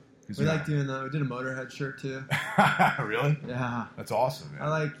 Yeah. 'Cause, We yeah. like doing that. We did a Motorhead shirt too. Really? Yeah. That's awesome, man. I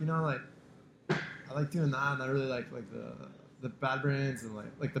like doing that, and I really like the Bad Brains and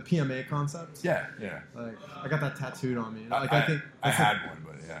like the PMA concepts. Yeah. Like I got that tattooed on me. I think I that's had one,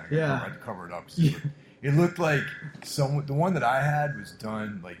 but Yeah. I had to cover it up. Yeah. It looked like the one that I had was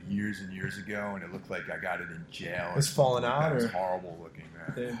done like years and years ago, and it looked like I got it in jail. It's fallen out, It was or- horrible looking,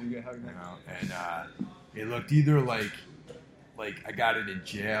 man. Damn, you get hugged You next. know, and it looked either like I got it in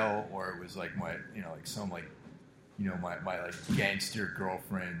jail, or it was like my some like my like gangster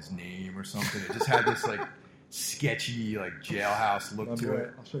girlfriend's name or something. It just had this like sketchy like jailhouse look My to boy,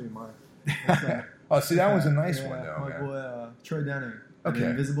 it. I'll show you mine. That's, Oh, see, that was a nice yeah, one though, My man. boy Troy Denning. Okay. The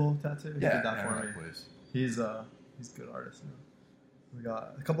Invisible tattoo. He Yeah, did that yeah, for right, me. please. He's a good artist. We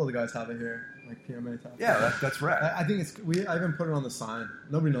got a couple of the guys have it here, like PMA tattoo. Yeah, that's right. I think I even put it on the sign.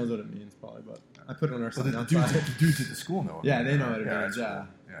 Nobody knows what it means probably, but I put it on our So sign the dudes, outside. the dudes at the school know. Yeah, they know what it yeah, means, that's yeah.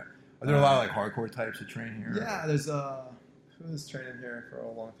 cool. Yeah. Are there a lot of like hardcore types that train here? Yeah, there's who was training here for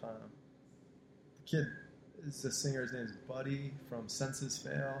a long time. The kid is the singer. His name's Buddy from Senses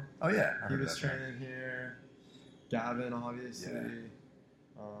Fail. Oh yeah. I He heard was that, man. training here. Gavin, obviously.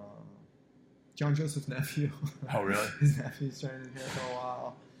 Yeah. John Joseph's nephew. Oh really? His nephew's training here for a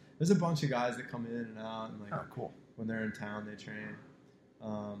while. There's a bunch of guys that come in and out, and like Oh cool. when they're in town, they train.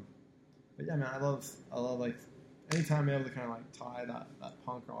 But yeah, man, I love like anytime I'm able to kind of like tie that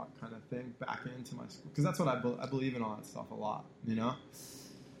punk rock kind of thing back into my school, because that's what I believe in all that stuff a lot, you know.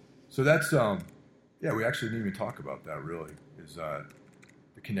 So that's yeah. We actually didn't even talk about that. Really, is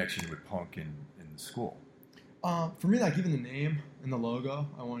the connection with punk in the school. For me, like even the name and the logo,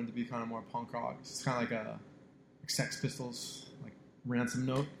 I wanted to be kind of more punk rock. It's just kind of like Sex Pistols, like Ransom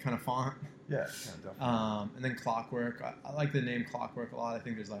Note kind of font. Yeah, definitely. And then Clockwork. I like the name Clockwork a lot. I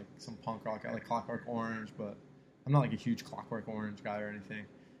think there's like some punk rock. I like Clockwork Orange, but I'm not like a huge Clockwork Orange guy or anything.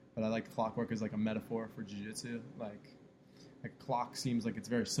 But I like Clockwork as like a metaphor for jiu-jitsu. Like clock seems like it's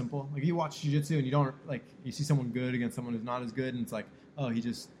very simple. Like you watch jiu-jitsu and you don't like you see someone good against someone who's not as good, and it's like, oh, he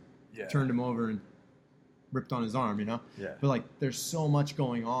just turned him over and ripped on his arm, you know? Yeah. But like there's so much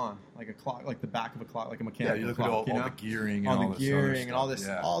going on, like a clock, like the back of a clock, like a mechanical Yeah, you look clock, at all, you know? all the gearing and all all the this other gearing and all stuff. this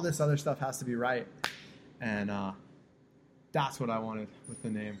Yeah. all this other stuff has to be right. And that's what I wanted with the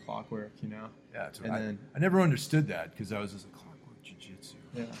name Clockwork, you know. Yeah, it's And then I never understood that because I was just like Clockwork Jiu-Jitsu.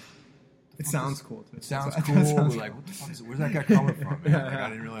 yeah, it sounds cool too. It sounds That's cool, what- but like, what the fuck is it? Where's that guy coming from, man? Yeah, Like, yeah. I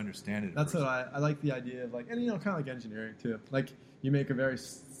didn't really understand it. at That's first. what I like the idea of, like, and you know, kind of like engineering too. Like you make a very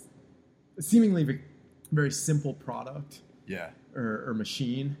seemingly very simple product Yeah, or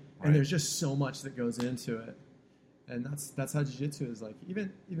machine, Right. and there's just so much that goes into it. And that's how jiu-jitsu is. Like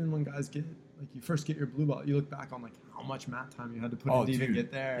even when guys get, like, you first get your blue belt, you look back on like how much mat time you had to put in to even dude.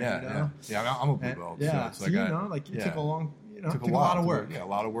 get there. Yeah, you know? yeah. I'm a blue And- belt. yeah, so it's so like you know, like it yeah. took a long, you know, took took a lot of to- work. Yeah, a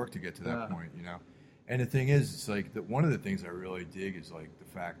lot of work to get to that Yeah. point, you know. And the thing is, it's like one of the things I really dig is like the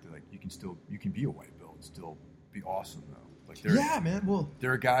fact that like you can be a white belt and still be awesome though. Like Yeah, man. Well,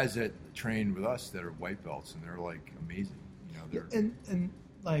 there are guys that train with us that are white belts and they're like amazing. You know, they're and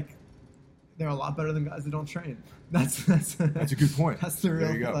like they're a lot better than guys that don't train. That's That's a good point. That's the There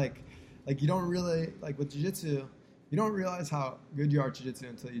real you go. like you don't really, like with jiu-jitsu, you don't realize how good you are at jiu-jitsu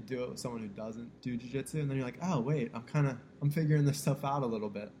until you do it with someone who doesn't do jiu-jitsu, and then you're like, oh wait, I'm figuring this stuff out a little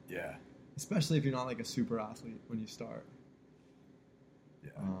bit. yeah, Especially if you're not like a super athlete when you start.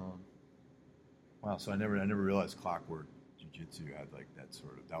 yeah. Wow, so I never realized Clockwork Jiu-Jitsu had like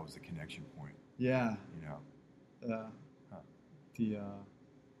that was the connection point. Yeah. You know, Huh. The you know,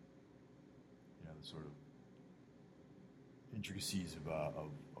 the sort of intricacies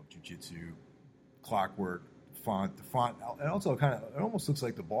of Jiu-Jitsu, Clockwork, the font, and also kind of it almost looks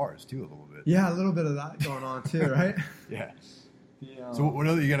like the bars too a little bit. yeah, a little bit of that going on too, right? Yeah. The, So what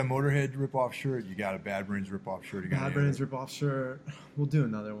other? You got a Motorhead rip-off shirt. You got a Bad Brains rip-off shirt. You got Bad any Brains other- rip-off shirt. We'll do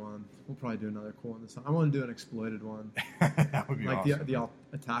another one. We'll probably do another cool one this time. I want to do an exploited one, that would be like awesome. the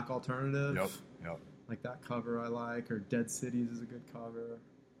Attack Alternative. Yep. Like that cover I like, or Dead Cities is a good cover,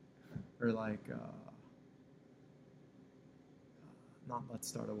 or like not Let's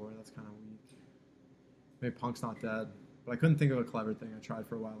Start a War. That's kind of weak. Maybe Punk's Not Dead, but I couldn't think of a clever thing. I tried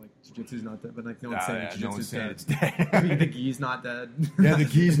for a while, like Jiu-Jitsu's not dead, but like no one's saying no one's Jiu-Jitsu's saying dead. it's dead. Maybe the Gi's not dead. Yeah, the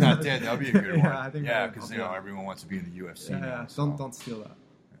Gi's not dead. That'd be a good one. Yeah, I think because I'll do that. everyone wants to be in the UFC Yeah, now. yeah. so. Don't steal that.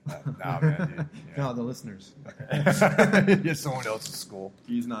 Nah, man, dude. Yeah. No, the listeners. Yeah, someone else's school.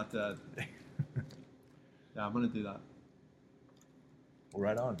 He's not dead. Yeah, I'm gonna do that. Well,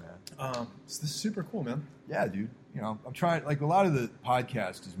 right on, man. So this is super cool, man. Yeah, dude. You know, I'm trying. Like a lot of the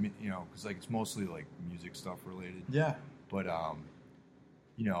podcast is, you know, because like it's mostly like music stuff related. Yeah. But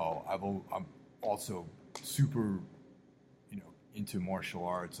you know, I'm also super, you know, into martial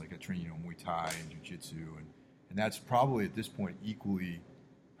arts. Like I train, you know, Muay Thai and Jiu-Jitsu, and that's probably at this point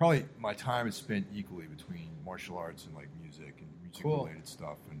probably my time is spent equally between martial arts and like music and music related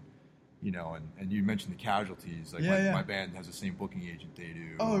stuff. And you know, and you mentioned the Casualties. Like my band has the same booking agent they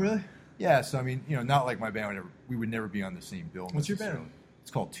do. Oh, really? Yeah. So I mean, you know, not like my band would never be on the same bill. What's your necessarily. band? It's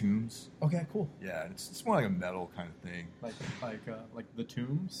called Tombs. Okay, cool. Yeah, it's more like a metal kind of thing. Like the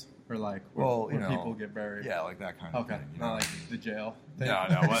tombs, or like Well, where you know, people get buried. Yeah, like that kind of Okay, thing. You not know? like the jail. Thing. No.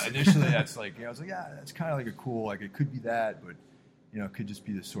 Well, initially, that's like, I was like, yeah, that's kind of like a cool, like it could be that, but you know, it could just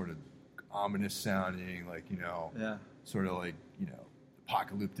be this sort of ominous sounding, like, you know, Yeah. sort of like, you know,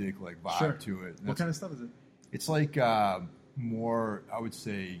 apocalyptic like vibe Sure. to it. And What kind of stuff is it? It's like more, I would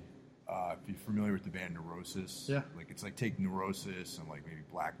say, if you're familiar with the band Neurosis, Yeah. like it's like take Neurosis and like maybe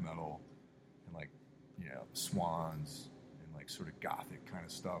black metal and like, you know, Swans and like sort of gothic kind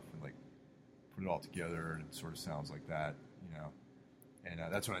of stuff and like put it all together and it sort of sounds like that, you know. And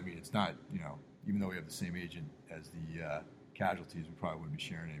that's what I mean. It's not, you know, even though we have the same agent as the Casualties, we probably wouldn't be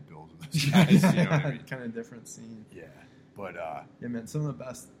sharing any bills with those guys. You know what I mean? Kind of different scene. Yeah. But Yeah, man. Some of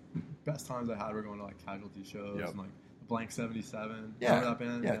the best times I had were going to like Casualty shows Yep. and like Blank 77. yeah, Remember that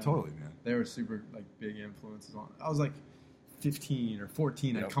band? yeah, totally, man. They were super like big influences on. I was like 15 or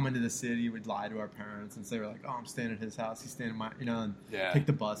 14. Yep. I'd come into the city, we'd lie to our parents and say we're like, oh, I'm staying at his house. He's staying at my, you know, and Yeah. take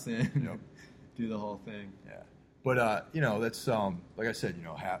the bus in, Yep. do the whole thing. Yeah, but you know, that's like I said, you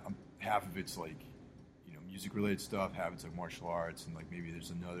know, half of it's like, you know, music related stuff, half it's like martial arts, and like maybe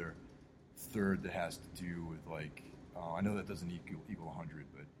there's another third that has to do with like, I know that doesn't equal 100,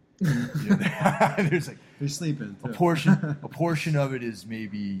 but you know, there's like You're sleeping. a Too. portion of it is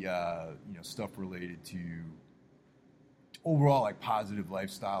maybe you know, stuff related to overall like positive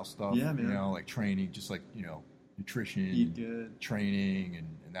lifestyle stuff. Yeah, man. You know, like training, just like, you know, nutrition, Eat good. training,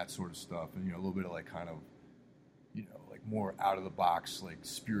 and that sort of stuff, and you know, a little bit of like kind of, you know, like more out of the box, like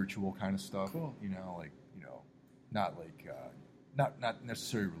spiritual kind of stuff. Cool. You know, like, you know, not like not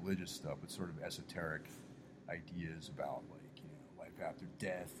necessarily religious stuff, but sort of esoteric ideas about like, you know, life after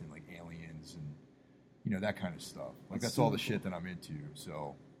death and like aliens and, you know, that kind of stuff. Like that's all the super shit that I'm into.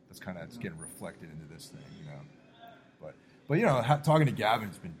 So that's kind of it's getting reflected into this thing, you know. But But talking to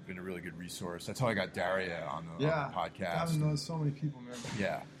Gavin's been a really good resource. That's how I got Daria on the podcast. Gavin knows so many people, man.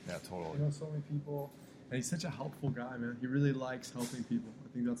 Yeah, totally. He knows so many people, and he's such a helpful guy, man. He really likes helping people. I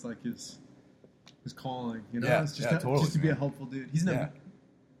think that's like his calling. It's just to be a helpful dude. He's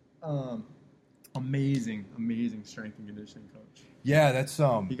amazing strength and conditioning coach. Yeah, that's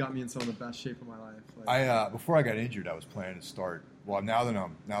He got me in some of the best shape of my life. I before I got injured, I was planning to start. Well, now that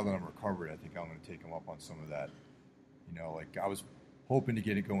I'm recovered, I think I'm going to take him up on some of that. I was hoping to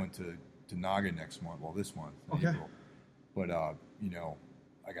get it going to Naga next month. Well, this month, in April. But I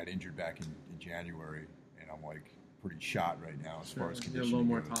got injured back in January, and I'm pretty shot right now as far as conditioning. A little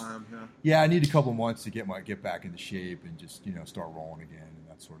more time. Yeah, I need a couple months to get back into shape and just start rolling again and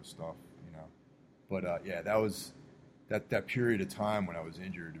that sort of stuff. But that was that period of time when I was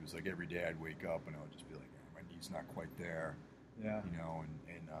injured. It was like every day I'd wake up and I would just be like, my knee's not quite there. Yeah.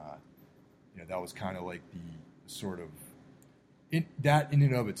 That was kind of like the sort of that in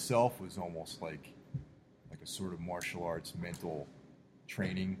and of itself was almost like a sort of martial arts mental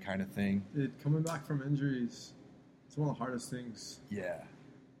training kind of thing. Coming back from injuries, it's one of the hardest things. Yeah.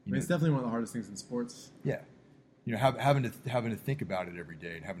 It's definitely one of the hardest things in sports. Yeah. Having to think about it every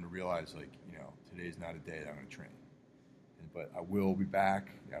day and having to realize today's not a day that I'm going to train. But I will be back.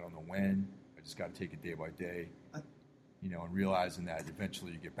 I don't know when. I just got to take it day by day. And realizing that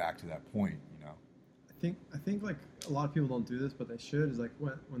eventually you get back to that point. I think like a lot of people don't do this, but they should. Is like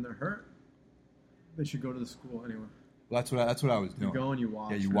when they're hurt, they should go to the school anyway. Well, that's what I was doing. You go and you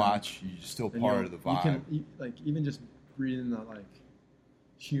watch. Yeah, you watch. You're still part of the vibe. You can even just breathing that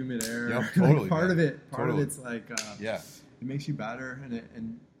humid air. Yep, totally. Part of it's it makes you better,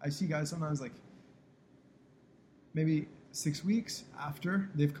 and I see guys sometimes maybe 6 weeks after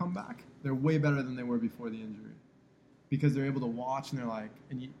they've come back, they're way better than they were before the injury because they're able to watch and they're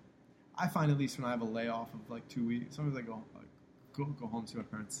I find at least when I have a layoff of 2 weeks, sometimes I go home to my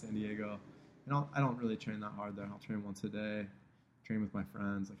parents in San Diego, and I don't really train that hard there. I'll train once a day, train with my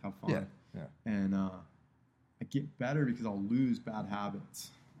friends, have fun, and I get better because I'll lose bad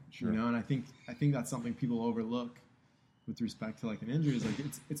habits, sure. And I think that's something people overlook with respect to an injury is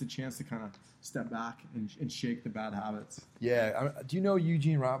it's a chance to kind of step back and shake the bad habits. Yeah, do you know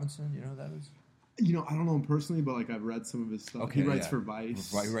Eugene Robinson? You know who that is? I don't know him personally, but I've read some of his stuff. Okay, he writes for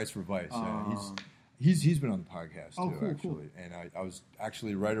Vice. He writes for Vice. Yeah. He's been on the podcast too, cool, actually. Cool. And I was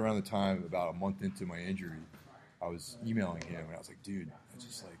actually right around the time, about a month into my injury, I was emailing him and I was like, dude, it's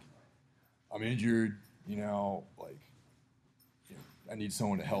just I'm injured. I need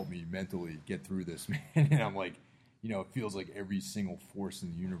someone to help me mentally get through this, man. And I'm it feels like every single force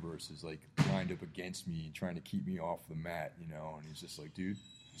in the universe is lined up against me and trying to keep me off the mat, and he's just dude,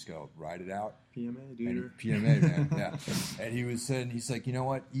 just gotta ride it out. PMA, dude. PMA, man, yeah. And he was saying, he's like, you know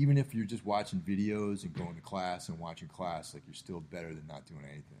what? Even if you're just watching videos and going to class and watching class, you're still better than not doing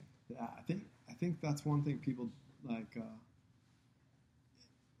anything. Yeah, I think that's one thing people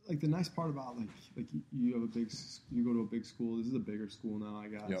the nice part about you go to a big school. This is a bigger school now, I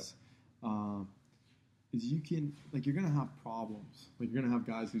guess. Yep. Is you can you're gonna have problems. You're gonna have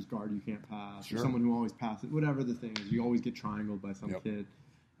guys whose guard you can't pass, sure. or someone who always passes. Whatever the thing is, you always get triangled by some yep. kid.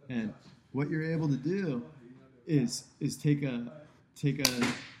 And what you're able to do is take a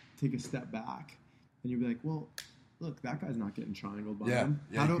step back, and you'll be like, well, look, that guy's not getting triangled by him.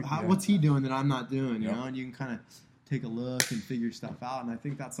 Yeah, what's he doing that I'm not doing? Yep. And you can kind of take a look and figure stuff out. And I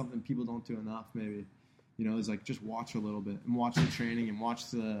think that's something people don't do enough. Maybe, is just watch a little bit and watch the training and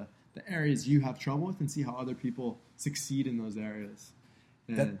watch the areas you have trouble with and see how other people succeed in those areas.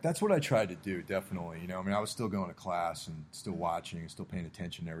 That's what I tried to do, definitely. I was still going to class and still watching and still paying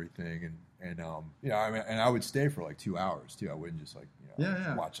attention to everything. And I would stay for 2 hours too. I wouldn't just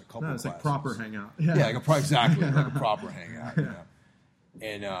watch a couple of classes. It's proper hangout. Yeah, exactly, like a proper hangout.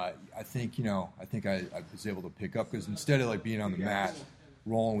 And I think I was able to pick up because instead of being on the mat,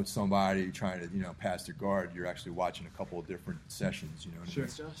 rolling with somebody trying to pass their guard, you're actually watching a couple of different sessions. Sure.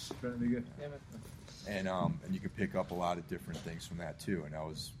 Trying to be good. And you can pick up a lot of different things from that too. And I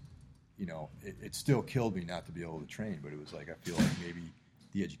was, it still killed me not to be able to train, but it was I feel maybe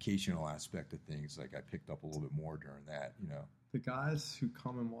the educational aspect of things, I picked up a little bit more during that. The guys who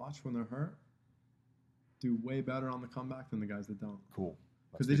come and watch when they're hurt do way better on the comeback than the guys that don't. Cool.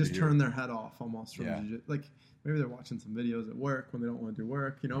 Because they just turn their head off almost from jiu-jitsu. Maybe they're watching some videos at work when they don't want to do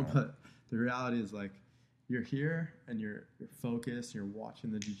work, but the reality is you're here and you're focused, you're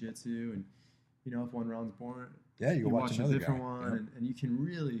watching the jiu-jitsu, and if one round's boring, you watch a different guy. one, and you can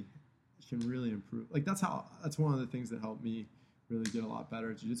really improve. That's one of the things that helped me really get a lot better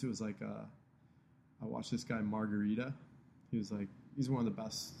at jiu-jitsu was I watched this guy Margarita. He's one of the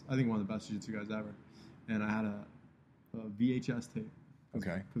best, I think one of the best jiu-jitsu guys ever. And I had VHS tape.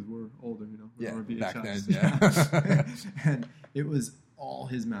 Okay. Because we're older, you know. Yeah, VHS. back then, yeah. And it was all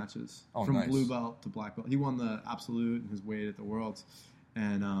his matches from nice. blue belt to black belt. He won the absolute and his weight at the Worlds.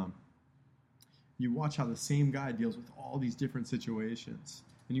 And you watch how the same guy deals with all these different situations.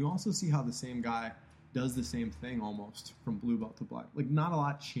 And you also see how the same guy does the same thing almost from blue belt to black. Like, not a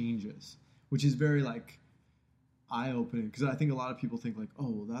lot changes, which is very, like, eye-opening. Because I think a lot of people think, like, oh,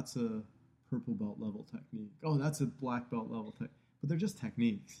 well, that's a purple belt level technique. Oh, that's a black belt level technique. But they're just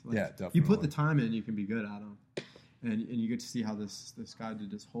techniques. Like, yeah, definitely. You put the time in, you can be good at them. And you get to see how this guy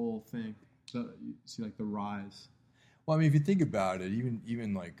did this whole thing. So you see, like, the rise. Well, I mean, if you think about it,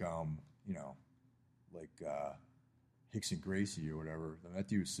 even like, you know, like Hickson Gracie or whatever, that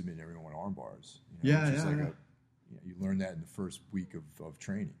dude was submitting everyone arm bars. You know, you learn that in the first week of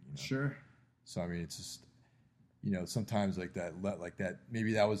training. You know? Sure. So, I mean, it's just, you know, sometimes like that,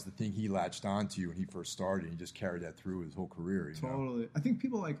 maybe that was the thing he latched onto when he first started, and he just carried that through his whole career. You know? I think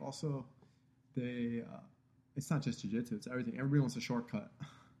people like also, it's not just jiu-jitsu, it's everything. Everybody wants a shortcut.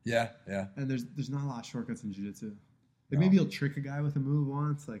 Yeah. And there's not a lot of shortcuts in jiu-jitsu. Like, maybe you'll trick a guy with a move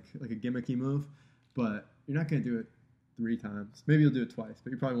once, like a gimmicky move, but you're not going to do it 3 times. Maybe you'll do it twice,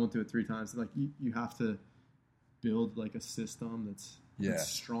 but you probably won't do it 3 times. Like, you have to build like a system that's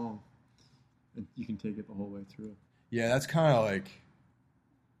strong, and you can take it the whole way through. Yeah, that's kind of like,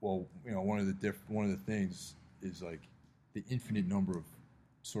 well, you know, one of the things is like the infinite number of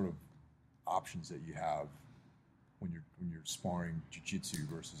sort of options that you have when you're sparring jiu-jitsu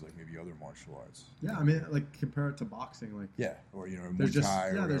versus like maybe other martial arts. Yeah, I mean, like, compare it to boxing, like, or you know, there's Muay Thai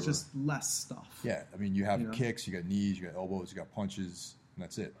or whatever. there's just less stuff. Yeah, I mean, you have kicks, you got knees, you got elbows, you got punches, and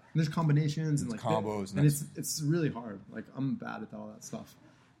that's it. And there's combinations and like combos, and it's really hard. Like, I'm bad at all that stuff.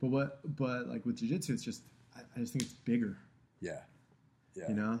 But like with jiu-jitsu, it's just I just think it's bigger. Yeah.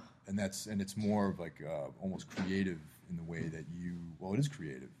 You know, and it's more of like almost creative in the way that it is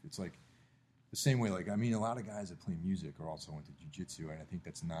creative. It's like the same way, like, I mean, a lot of guys that play music are also into jiu-jitsu, and I think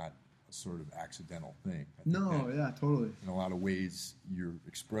that's not a sort of accidental thing. Totally. In a lot of ways, you're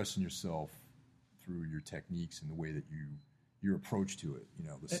expressing yourself through your techniques and the way that your approach to it. You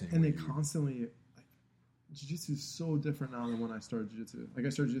know, the same. And they constantly, like, jiu-jitsu is so different now than when I started jiu-jitsu. Like, I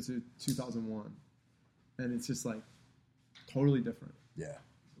started jiu-jitsu 2001, and it's just like totally different. Yeah.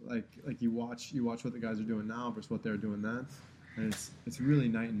 Like you watch what the guys are doing now versus what they're doing then, and it's really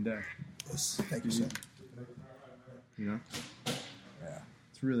night and day. Yes. Thank you, sir. You know? Yeah.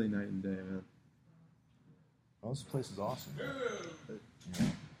 It's really night and day, man. Well, this place is awesome, man. Yeah.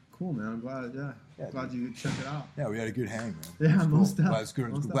 Cool, man. I'm glad. Glad you could check it out. Yeah, we had a good hang, man. Yeah, most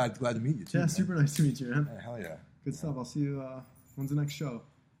cool. Glad to meet you too. Yeah, man. super nice to meet you, man. Yeah, hell yeah. Good stuff. I'll see you. When's the next show?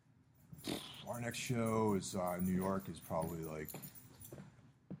 Our next show is New York. Is probably like.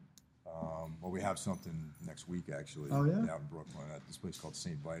 Well, we have something next week actually. Oh, yeah? Out in Brooklyn at this place called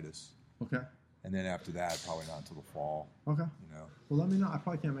St. Vitus. Okay. And then after that, probably not until the fall. Okay. You know. Well, let me know. I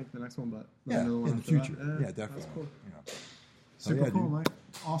probably can't make the next one, but let me know the one in the future. Yeah, definitely. That's cool. You know. Super cool, dude. Mike.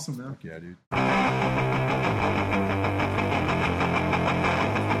 Awesome, man. Heck yeah, dude.